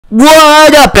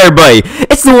What up, everybody?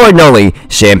 It's the one and only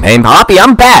Champagne Poppy.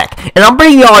 I'm back, and I'm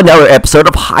bringing y'all another episode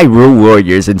of Hyrule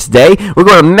Warriors. And today, we're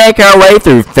going to make our way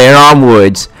through Faron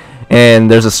Woods. And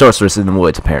there's a sorceress in the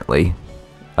woods, apparently.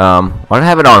 Why do I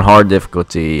have it on hard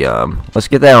difficulty? Let's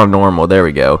get that on normal. There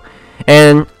we go.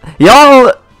 And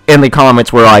y'all in the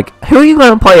comments were like, who are you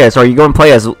going to play as? Are you going to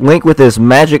play as Link with his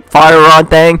magic fire rod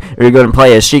thing? Or are you going to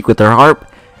play as Sheik with her harp?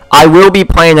 I will be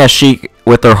playing as Sheik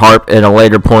with her harp at a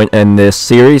later point in this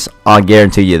series. I'll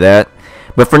guarantee you that.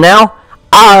 But for now,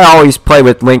 I always play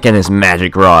with Link and his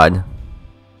magic rod.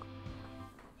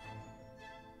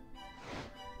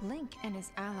 Link and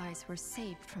his allies were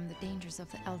saved from the dangers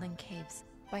of the Elden Caves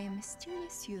by a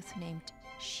mysterious youth named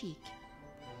Sheik.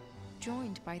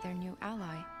 Joined by their new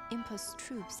ally, Impo's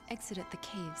troops exited the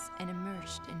caves and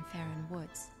emerged in Faron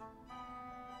Woods.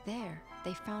 There,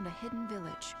 they found a hidden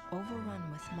village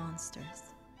overrun with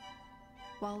monsters.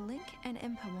 While Link and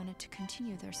Impa wanted to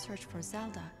continue their search for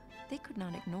Zelda, they could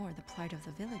not ignore the plight of the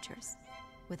villagers.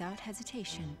 Without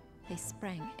hesitation, they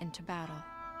sprang into battle.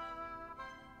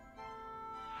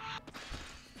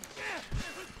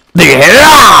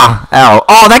 Yeah! Ow.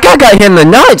 Oh, that guy got hit in the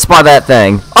nuts by that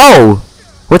thing. Oh!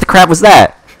 What the crap was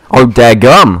that? Oh,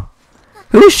 daggum.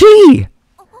 Who is she?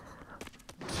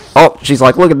 Oh, she's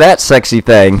like, look at that sexy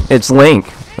thing. It's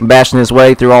Link, bashing his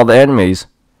way through all the enemies.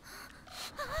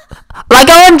 Like,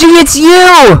 OMG, it's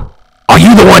you! Are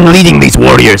you the one leading these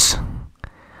warriors?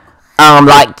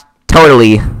 Like,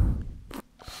 totally.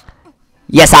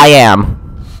 Yes, I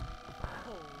am.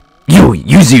 You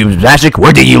use magic?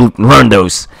 Where did you learn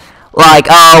those? Like,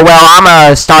 oh, well, I'm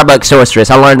a Starbucks Sorceress.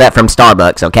 I learned that from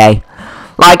Starbucks, okay?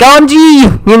 Like, OMG,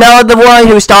 you know, the one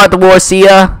who started the war,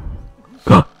 Sia?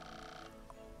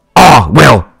 Oh,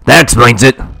 well, that explains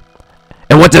it.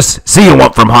 And what does Sia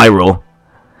want from Hyrule?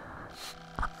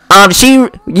 You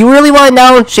really want to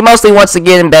know? She mostly wants to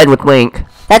get in bed with Link.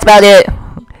 That's about it.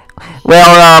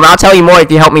 Well, I'll tell you more if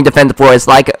you help me defend the forest.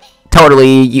 Like,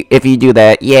 totally, if you do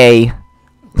that, yay.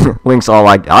 Link's all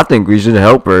like, I think we should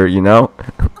help her, you know?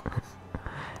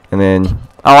 And then,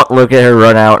 oh, look at her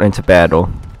run out into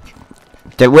battle.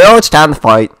 Okay, well, it's time to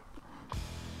fight.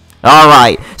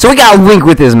 Alright, so we got Link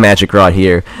with his magic rod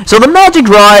here. So the magic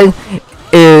rod,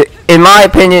 in my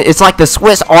opinion, it's like the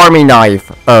Swiss Army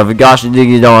knife of gosh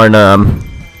diggy darn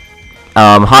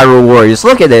Hyrule Warriors.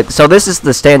 Look at it. So this is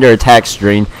the standard attack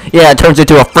string. Yeah, it turns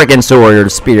into a freaking sword or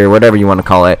spear, whatever you want to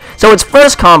call it. So its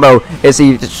first combo is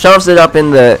he shoves it up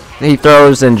in the, he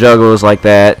throws and juggles like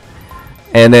that.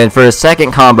 And then for his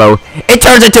second combo, it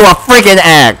turns into a freaking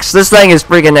axe. This thing is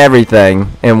freaking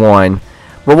everything in one.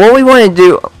 But what we want to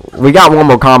do, we got one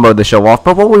more combo to show off,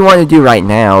 but what we want to do right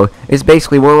now is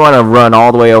basically we want to run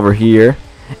all the way over here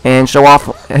and show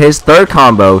off his third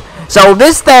combo. So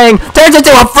this thing turns into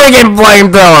a freaking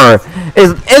flamethrower.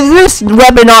 Is this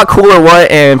weapon not cool or what?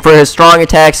 And for his strong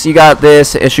attacks, you got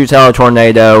this. It shoots out a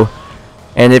tornado.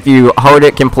 And if you hold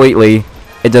it completely,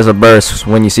 it does a burst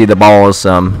when you see the balls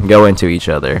go into each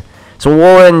other. So what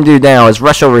we're going to do now is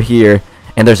rush over here,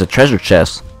 and there's a treasure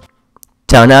chest.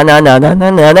 We got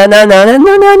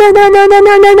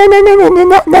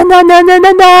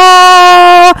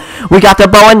the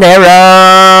bow and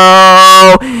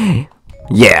arrow.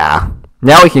 Yeah.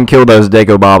 Now we can kill those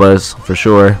Deco Babas for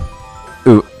sure.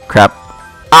 Ooh, crap.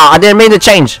 Ah, I didn't mean to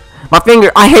change. My finger.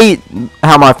 I hate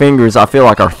how my fingers, I feel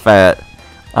like, are fat.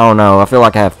 I don't know. I feel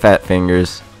like I have fat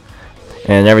fingers.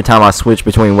 And every time I switch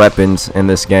between weapons in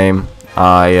this game,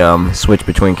 I switch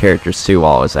between characters too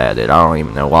while I was at it. I don't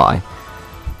even know why.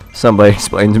 Somebody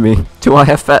explain to me. Do I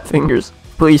have fat fingers?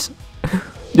 Please.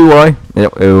 Do I?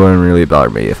 It wouldn't really bother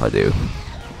me if I do.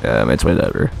 It's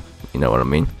whatever. You know what I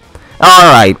mean.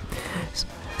 Alright.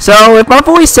 So, if my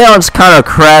voice sounds kind of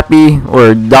crappy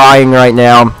or dying right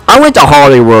now, I went to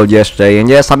Holiday World yesterday, and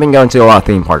yes, I've been going to a lot of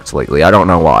theme parks lately. I don't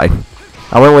know why.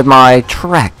 I went with my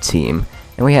track team,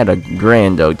 and we had a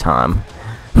grand old time.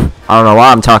 I don't know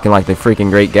why I'm talking like the freaking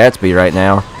Great Gatsby right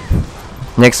now.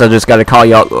 Next, I just got to call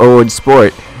y'all old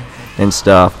sport and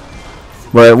stuff.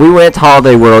 But we went to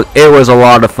Holiday World. It was a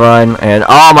lot of fun, and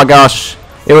oh my gosh,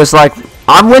 it was like,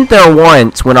 I went there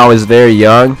once when I was very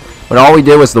young, but all we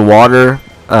did was the water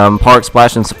park,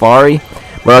 Splash and Safari.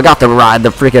 But I got to ride the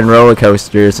freaking roller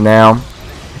coasters now,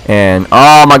 and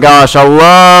oh my gosh, I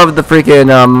love the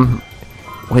freaking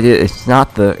wait, it's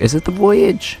not the, is it the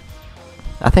Voyage?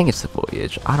 I think it's the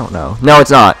Voyage. I don't know. No,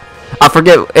 it's not. I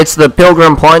forget. It's the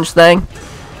Pilgrim Plunge thing.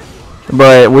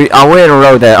 But I went and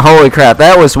rode that. Holy crap,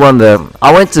 that was one of the,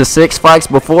 I went to Six Flags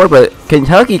before, but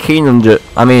Kentucky Kingdom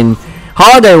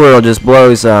Holiday World just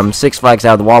blows Six Flags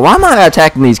out of the wall. Why am I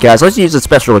attacking these guys? Let's use a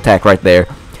special attack right there.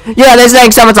 Yeah, this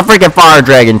thing summons a freaking fire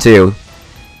dragon too.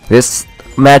 This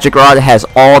magic rod has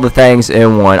all the things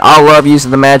in one. I love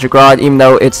using the magic rod, even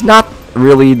though it's not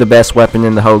really the best weapon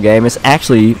in the whole game. It's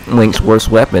actually Link's worst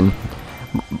weapon.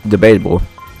 Debatable.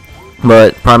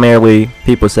 But primarily,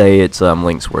 people say it's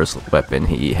Link's worst weapon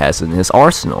he has in his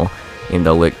arsenal. Even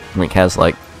though Link has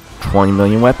like 20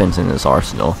 million weapons in his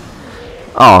arsenal.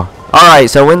 Oh, alright,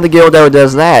 so when the Gildo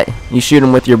does that, you shoot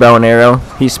him with your bow and arrow.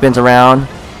 He spins around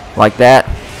like that.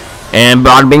 And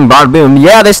bada bing, bada boom.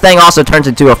 Yeah, this thing also turns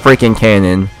into a freaking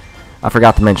cannon. I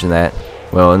forgot to mention that.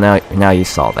 Well, now you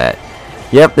saw that.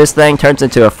 Yep, this thing turns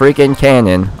into a freaking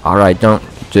cannon. Alright,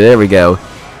 there we go.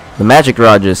 The magic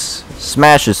rod just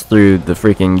smashes through the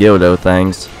freaking Gildo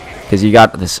things. Because you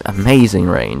got this amazing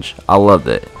range. I loved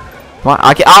it. Well,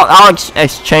 I'll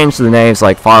exchange the names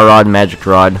like Fire Rod and Magic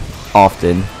Rod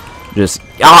often. Just,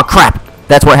 oh crap!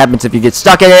 That's what happens if you get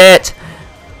stuck in it!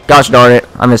 Gosh darn it,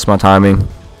 I missed my timing.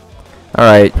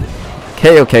 Alright.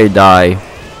 KOK die.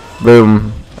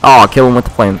 Boom. Oh, kill him with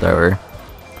the flamethrower.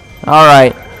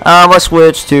 Alright. Let's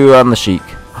switch to the Sheik.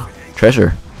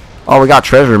 Treasure. Oh, we got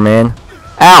treasure, man.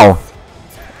 Ow!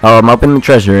 Oh, I'm opening the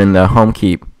treasure in the home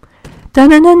keep. We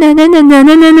got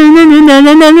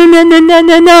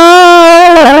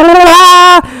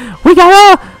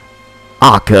a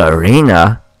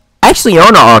ocarina. I actually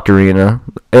own an ocarina.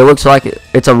 It looks like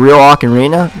it's a real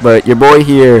ocarina, but your boy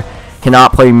here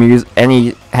cannot play music, and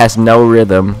he has no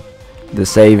rhythm to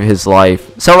save his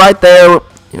life. So right there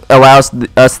allows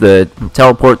us to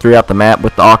teleport throughout the map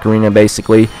with the ocarina.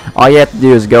 Basically, all you have to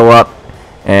do is go up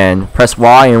and press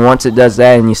Y, and once it does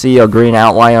that and you see a green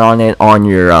outline on it on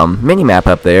your mini map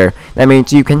up there, that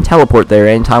means you can teleport there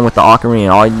anytime with the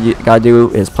ocarina. All you gotta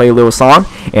do is play a little song,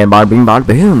 and bada bing bada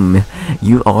boom,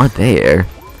 you are there.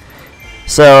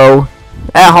 So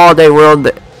at Holiday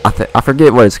World, I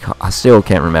forget what it's called. I still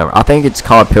can't remember. I think it's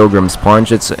called Pilgrim's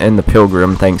Plunge. It's in the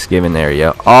Pilgrim Thanksgiving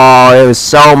area. Oh, it was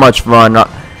so much fun.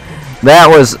 That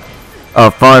was a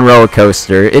fun roller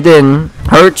coaster. It didn't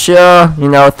hurt you, you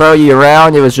know, throw you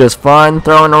around. It was just fun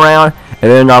throwing around. And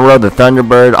then I rode the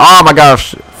Thunderbird. Oh my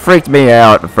gosh, freaked me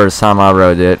out the first time I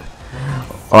rode it.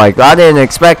 Like, I didn't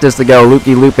expect us to go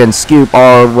loopy-loop and scoop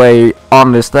all the way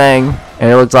on this thing. And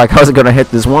it looks like I was gonna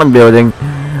hit this one building.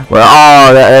 Well,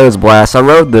 oh, that was a blast. I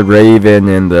rode the Raven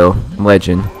and the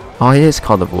Legend. Oh, it is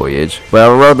called the Voyage. But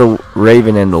I rode the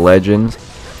Raven and the Legend,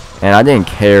 and I didn't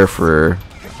care for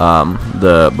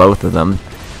both of them.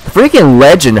 The freaking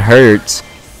Legend hurts.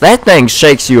 That thing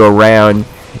shakes you around.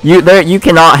 You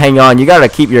cannot hang on. You gotta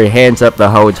keep your hands up the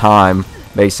whole time,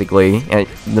 basically, and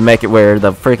to make it where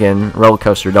the freaking roller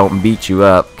coaster don't beat you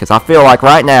up. Because I feel like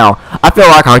right now,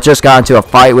 I just got into a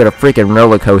fight with a freaking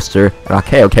roller coaster, and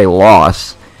okay,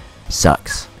 lost.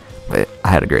 Sucks, but I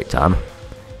had a great time.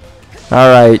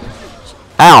 Alright.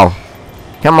 Ow!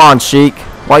 Come on, Sheik.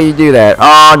 Why you do that?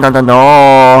 Oh,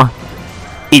 no.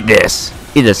 Eat this.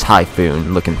 Eat this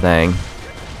Typhoon looking thing.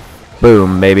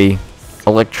 Boom, baby.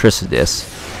 Electricitus.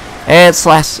 And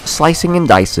slicing and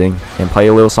dicing. And play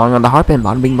a little song on the harp and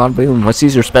bada bing bada boom. Let's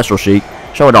use your special, Sheik.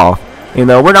 Show it off. You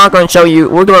know, we're not going to show you,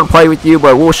 we're going to play with you,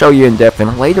 but we'll show you in depth in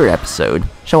a later episode.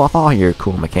 Show off all your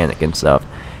cool mechanic and stuff.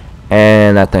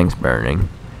 And that thing's burning.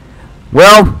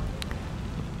 Well,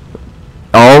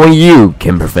 only you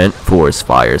can prevent forest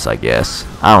fires, I guess.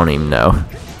 I don't even know.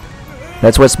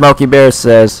 That's what Smokey Bear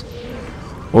says.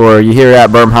 Or you hear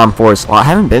at Birmingham Forest. Well, I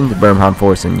haven't been to Birmingham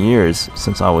Forest in years,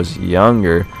 since I was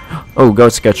younger. Oh,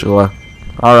 Ghost Sketchula.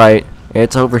 Alright,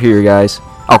 it's over here, guys.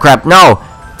 Oh, crap, no!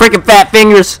 Freaking fat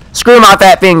fingers! Screw my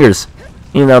fat fingers!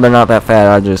 Even though they're not that fat,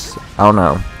 I don't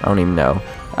know. I don't even know.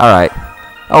 Alright.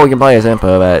 Oh, we can play as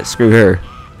Impa, but screw her.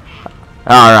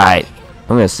 Alright.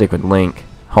 I'm gonna stick with Link,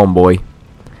 homeboy.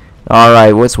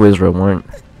 Alright, what's Wizard want?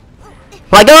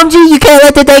 Like, OMG, you can't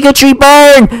let the Deku Tree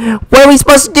burn! What are we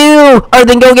supposed to do? Other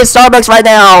than go get Starbucks right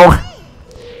now?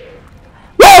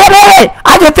 Wait a minute!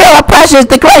 I can feel her presence,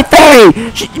 the Great Fairy!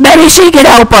 Maybe she can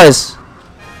help us!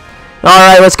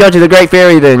 Alright, let's go to the Great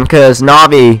Fairy then, because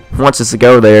Navi wants us to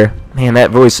go there. Man,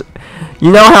 that voice...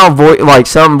 You know how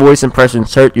some voice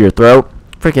impressions hurt your throat?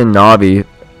 Freaking Navi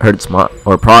hurts my...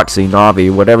 Or Proxy,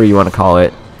 Navi, whatever you want to call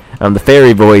it. The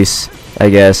fairy voice,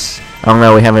 I guess. I don't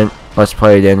know, we haven't... Let's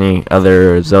play any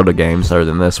other Zelda games other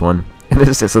than this one. And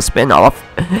this is a spin-off.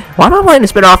 Why am I playing a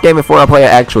spin-off game before I play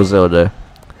an actual Zelda?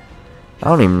 I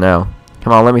don't even know.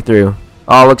 Come on, let me through.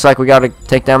 Oh, looks like we gotta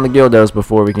take down the Gildos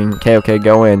before we can okay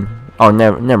go in. Oh,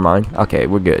 never mind. Okay,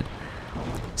 we're good.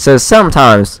 So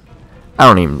sometimes I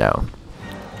don't even know.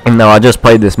 Even though I just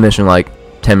played this mission like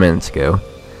 10 minutes ago.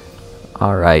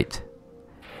 Alright.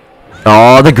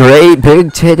 Oh, the great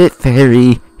big-titted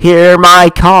fairy, hear my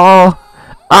call.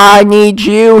 I need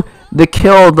you to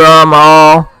kill them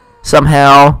all.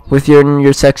 somehow with your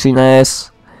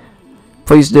sexiness.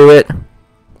 Please do it.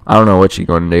 I don't know what you're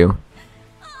gonna do.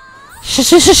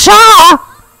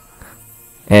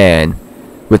 And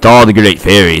with all the great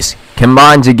fairies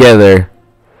combined together,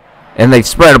 and they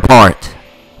spread apart,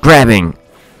 grabbing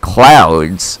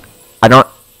clouds. I don't.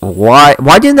 Why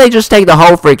didn't they just take the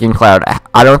whole freaking cloud?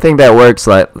 I don't think that works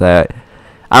like that.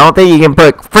 I don't think you can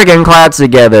put freaking clouds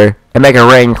together and make a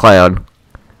rain cloud,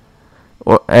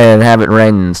 and have it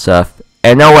rain and stuff.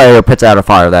 And no way it puts out a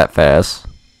fire that fast.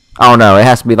 I don't know. It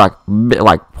has to be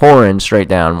like pouring straight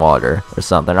down water or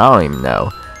something. I don't even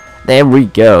know. There we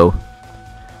go.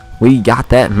 We got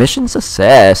that mission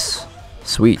success.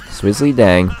 Sweet, swizzly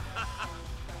dang.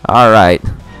 All right.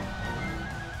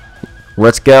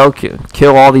 Let's go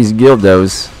kill all these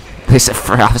dildos. I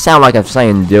sound like I'm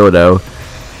saying dildo.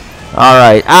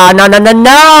 Alright. Ah, no, no, no,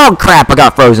 no! Crap, I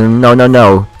got frozen. No, no,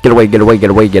 no. Get away, get away, get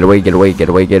away, get away, get away, get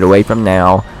away, get away from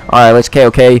now. Alright, let's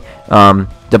KOK.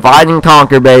 Divide and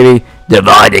conquer, baby.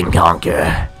 Divide and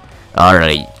conquer.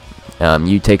 Alright.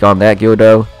 You take on that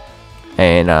dildo.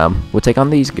 And, we'll take on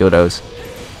these dildos.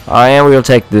 Alright, and we'll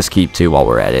take this keep, too, while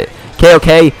we're at it.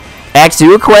 KOK. Ask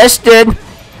you a question.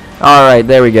 Alright,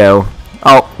 there we go.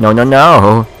 Oh, no, no,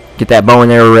 no. Get that bow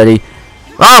and arrow ready.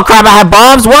 Oh, crap, I have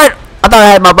bombs? What? I thought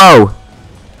I had my bow.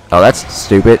 Oh, that's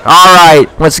stupid. Alright,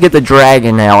 let's get the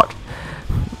dragon out.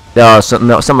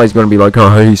 Somebody's going to be like,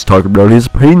 oh, he's talking about his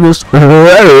penis.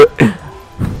 But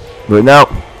no.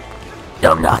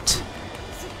 No, I'm not.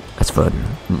 That's for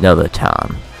another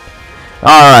time.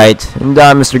 Alright, and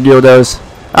done, Mr. Gildos.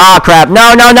 Ah, crap.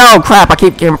 No, no, no. Crap, I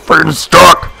keep getting freaking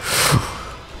stuck.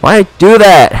 Why do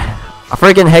that? I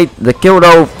freaking hate the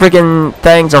Gildo freaking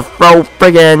things are so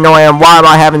freaking annoying. Why am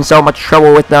I having so much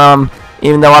trouble with them?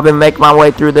 Even though I've been making my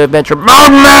way through the adventure mode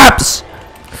maps!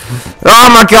 Oh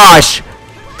my gosh!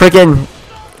 Freaking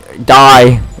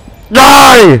die.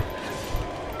 Die!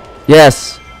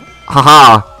 Yes.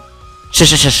 Haha.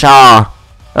 Sha.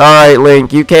 Alright,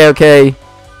 Link, you KOK.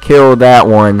 Kill that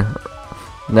one.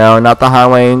 No, not the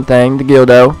highway thing, the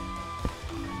Gildo.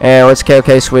 And let's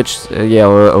KOK switch. Yeah,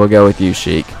 we'll go with you,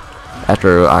 Sheik.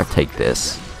 After I take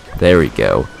this. There we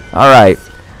go. Alright.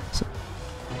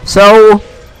 So,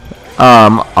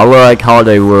 I like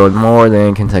Holiday World more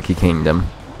than Kentucky Kingdom.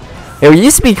 It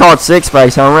used to be called Six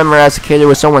Flags. I remember as a kid it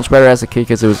was so much better as a kid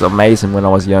because it was amazing when I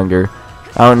was younger.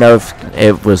 I don't know if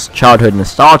it was childhood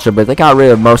nostalgia, but they got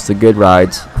rid of most of the good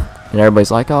rides. And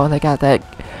everybody's like, oh, they got that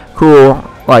cool,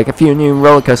 like a few new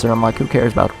roller coasters. I'm like, who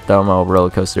cares about dumb old roller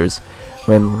coasters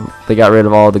when they got rid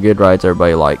of all the good rides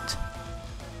everybody liked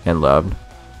and loved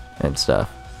and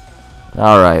stuff.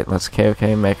 Alright, let's KOK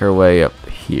make our way up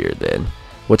here then.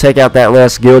 We'll take out that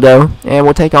last Gildo and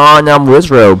we'll take on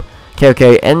Wizrobe.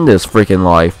 KOK end this freaking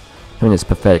life. I mean, this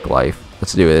pathetic life.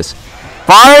 Let's do this.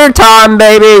 Fire time,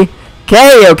 baby!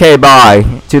 KOK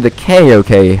bye to the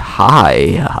KOK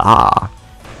high.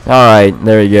 Alright,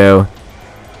 there we go.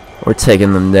 We're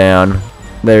taking them down.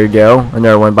 There we go.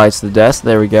 Another one bites the dust.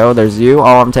 There we go. There's you.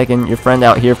 Oh, I'm taking your friend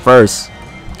out here first.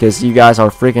 Because you guys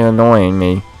are freaking annoying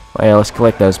me. Well, let's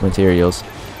collect those materials.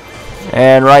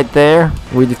 And right there,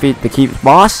 we defeat the keep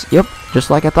boss. Yep, just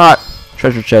like I thought.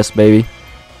 Treasure chest, baby.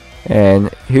 And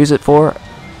who's it for?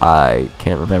 I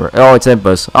can't remember. Oh, it's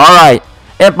Impa's. Alright,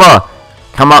 Impa!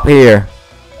 Come up here.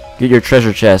 Get your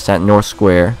treasure chest at North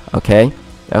Square. Okay?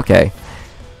 Okay.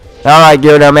 Alright,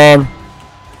 Gildo man.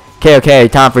 Okay,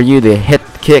 time for you to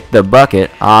kick the bucket.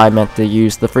 I meant to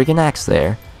use the freaking axe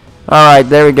there. Alright,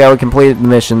 there we go. We completed the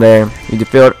mission there. You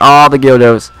defeated all the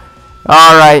Gildos.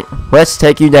 Alright, let's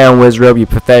take you down, Wizrobe, you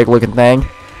pathetic looking thing.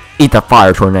 Eat the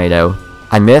fire tornado.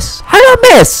 I miss? How did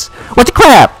I miss? What the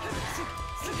crap?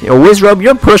 Yo, Wizrobe,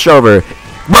 you're a pushover.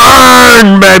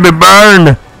 Burn, baby,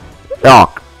 burn!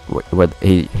 Oh, what?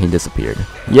 He disappeared.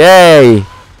 Yay!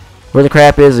 Where the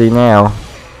crap is he now?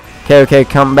 Okay,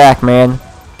 come back, man.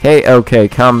 Okay,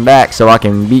 come back so I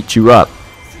can beat you up.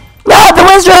 No, the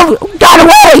Wizrobe got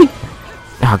away!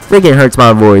 Oh, I think it hurts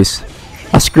my voice.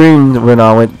 I screamed when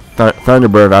I went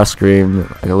Thunderbird. I screamed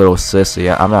like a little sissy.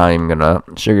 I'm not even gonna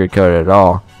sugarcoat it at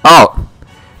all. Oh,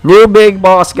 new big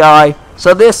boss guy.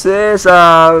 So this is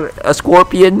a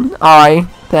scorpion eye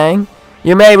thing.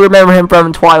 You may remember him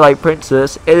from Twilight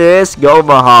Princess. It is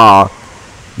Gomaha.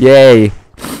 Yay!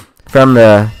 From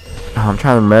the I'm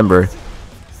trying to remember.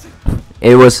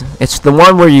 It's the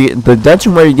one where the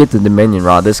dungeon where you get the Dominion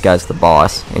Rod. This guy's the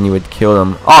boss, and you would kill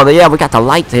them. Oh, yeah, we got the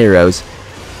light arrows.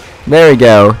 There we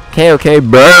go. Okay,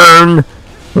 burn.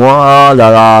 La la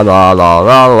la la la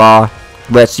la la.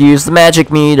 Let's use the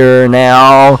magic meter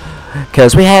now,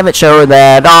 cause we haven't showed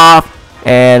that off.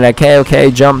 And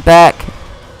okay, jump back.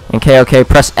 And KOK,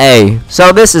 press A.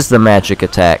 So this is the magic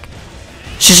attack.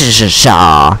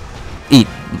 Sha.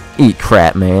 Eat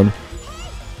crap, man.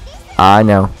 I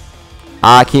know.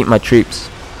 I keep my troops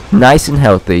nice and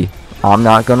healthy. I'm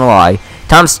not gonna lie.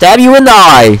 Time to stab you in the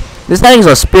eye. This thing's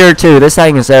a spear too. This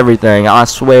thing is everything. I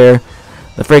swear.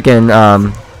 The freaking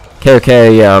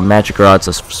KOK magic rod's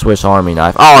a Swiss Army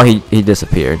knife. Oh, he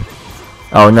disappeared.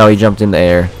 Oh no, he jumped in the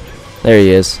air. There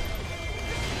he is.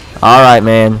 All right,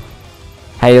 man.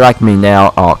 How you like me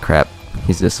now? Oh crap,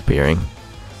 he's disappearing.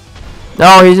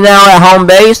 No, he's now at home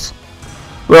base.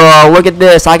 Well, look at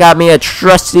this. I got me a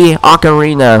trusty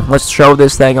ocarina. Let's show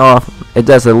this thing off. It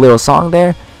does a little song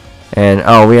there. And,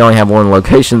 oh, we only have one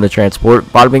location to transport.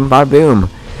 Bada bing, bada boom.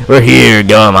 We're here,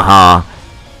 Gamaha.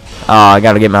 Oh, I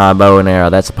gotta get my bow and arrow.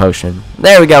 That's a potion.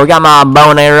 There we go. We got my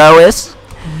bow and arrows.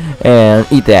 And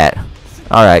eat that.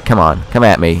 Alright, come on. Come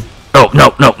at me. Oh,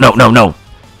 no.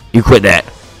 You quit that.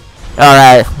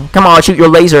 Alright. Come on, shoot your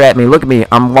laser at me. Look at me.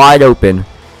 I'm wide open.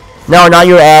 No, not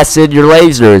your acid. Your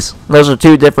lasers. Those are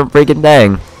two different freaking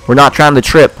things. We're not trying to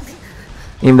trip.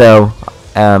 Even though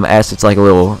acid's like a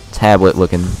little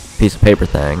tablet-looking piece of paper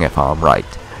thing, if I'm right.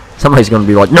 Somebody's gonna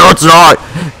be like, no, it's not.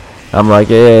 I'm like,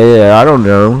 yeah, I don't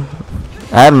know.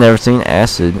 I have never seen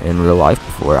acid in real life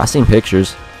before. I've seen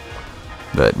pictures,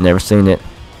 but never seen it.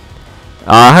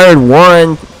 I heard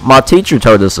my teacher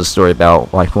told us a story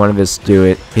about like one of his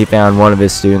he found one of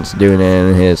his students doing it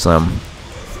in his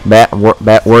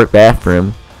work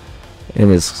bathroom in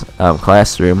his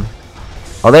classroom.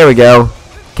 Oh, there we go.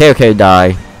 KOK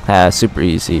die. Super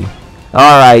easy.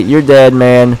 Alright, you're dead,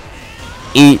 man.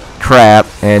 Eat crap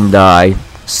and die.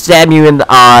 Stab you in the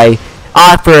eye.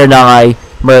 Eye for an eye.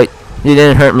 But you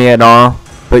didn't hurt me at all.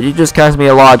 But you just caused me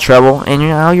a lot of trouble. And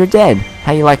now you're dead.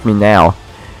 How you like me now?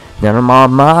 Now I'm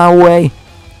on my way.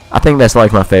 I think that's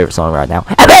like my favorite song right now.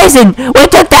 Amazing! We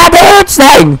took that bitch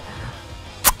thing!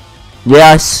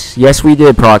 Yes we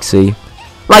did, Proxy.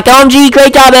 Like, OMG,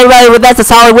 great job, everybody. Well, that's a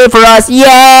solid win for us.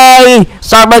 Yay!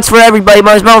 Starbucks for everybody,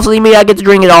 but mostly me. I get to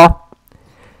drink it all.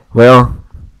 Well,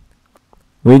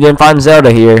 we didn't find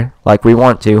Zelda here like we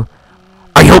want to.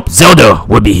 I hope Zelda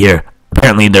would be here.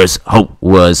 Apparently, there's hope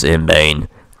was in vain.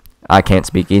 I can't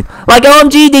speak either. Like,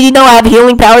 OMG, did you know I have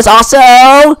healing powers also?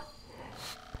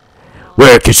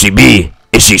 Where could she be?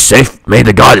 Is she safe? May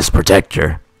the goddess protect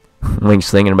her. Link's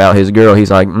thinking about his girl.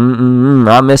 He's like,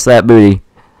 I miss that booty.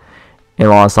 And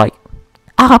Lana's like,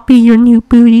 I'll be your new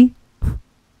booty.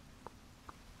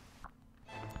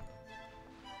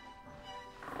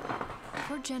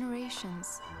 For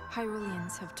generations,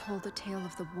 Hyruleans have told the tale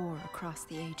of the war across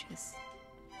the ages.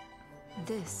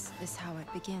 This is how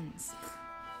it begins.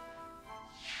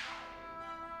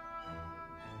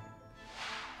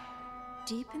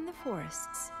 Deep in the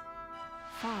forests,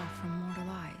 far from mortal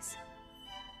eyes,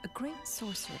 a great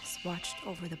sorceress watched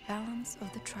over the balance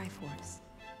of the Triforce.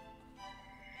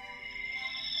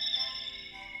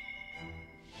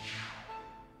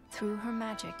 Through her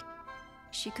magic,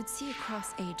 she could see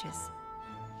across ages,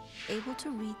 able to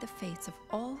read the fates of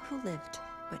all who lived,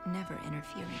 but never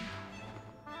interfering.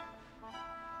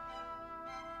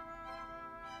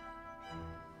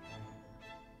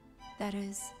 That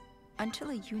is,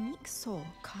 until a unique soul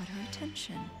caught her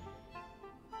attention.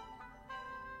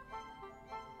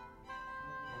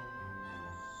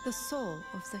 The soul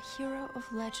of the hero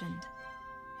of legend,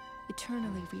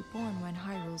 eternally reborn when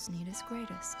Hyrule's need is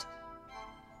greatest.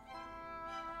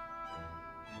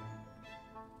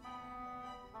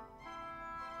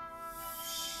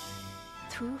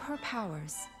 Through her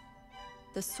powers,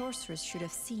 the sorceress should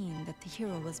have seen that the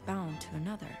hero was bound to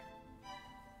another.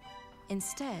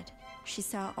 Instead, she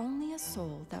saw only a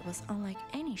soul that was unlike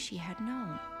any she had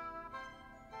known.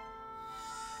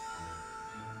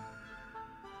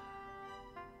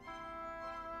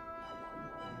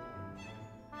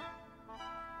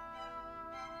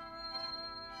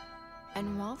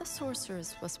 And while the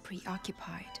sorceress was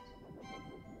preoccupied,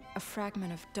 a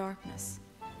fragment of darkness,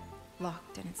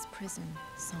 locked in its prison,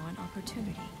 saw an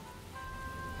opportunity.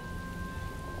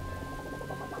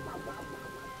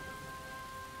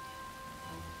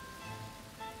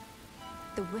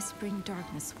 The whispering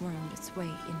darkness wormed its way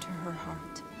into her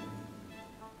heart.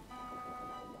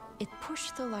 It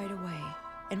pushed the light away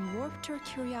and warped her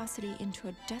curiosity into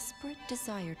a desperate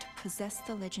desire to possess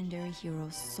the legendary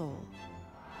hero's soul.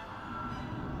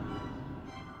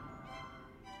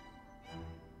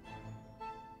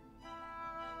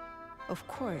 Of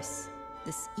course,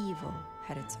 this evil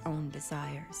had its own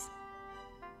desires.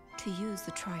 To use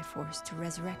the Triforce to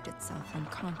resurrect itself and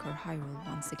conquer Hyrule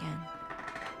once again.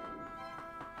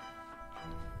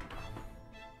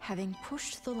 Having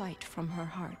pushed the light from her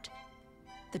heart,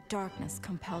 the darkness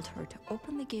compelled her to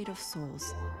open the Gate of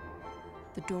Souls,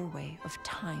 the doorway of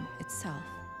time itself.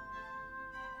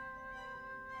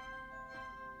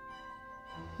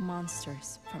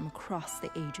 Monsters from across the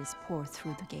ages pour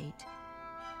through the gate,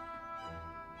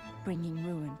 bringing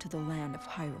ruin to the land of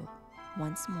Hyrule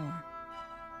once more.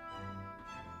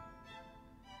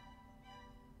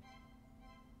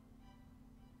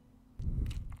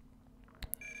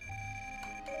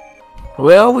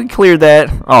 Well, we cleared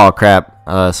that. Oh crap!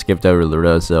 Skipped over the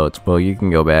results. Well, you can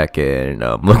go back and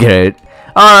look at it.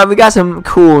 Alright, we got some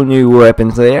cool new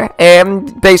weapons there,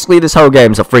 and basically this whole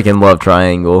game's a freaking love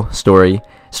triangle story.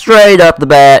 Straight up the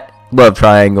bat, love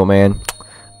triangle, man.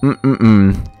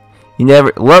 You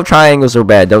never love triangles are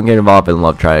bad. Don't get involved in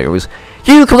love triangles.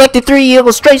 You collected 3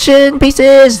 illustration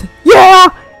pieces. Yeah.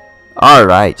 All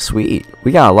right, sweet.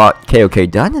 We got a lot KOK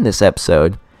done in this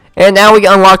episode. And now we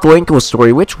unlock the Linkle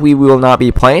story, which we will not be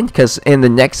playing, because in the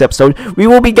next episode, we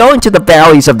will be going to the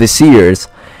Valleys of the Seers,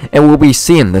 and we'll be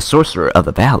seeing the Sorcerer of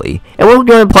the Valley. And we're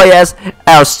going to play as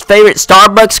our favorite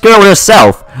Starbucks girl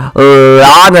herself,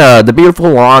 Lana, the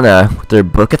beautiful Lana, with their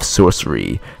Book of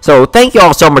Sorcery. So, thank you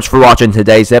all so much for watching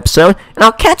today's episode, and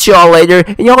I'll catch you all later,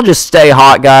 and y'all just stay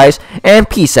hot, guys, and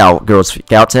peace out, Girl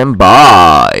Scouts, and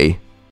bye!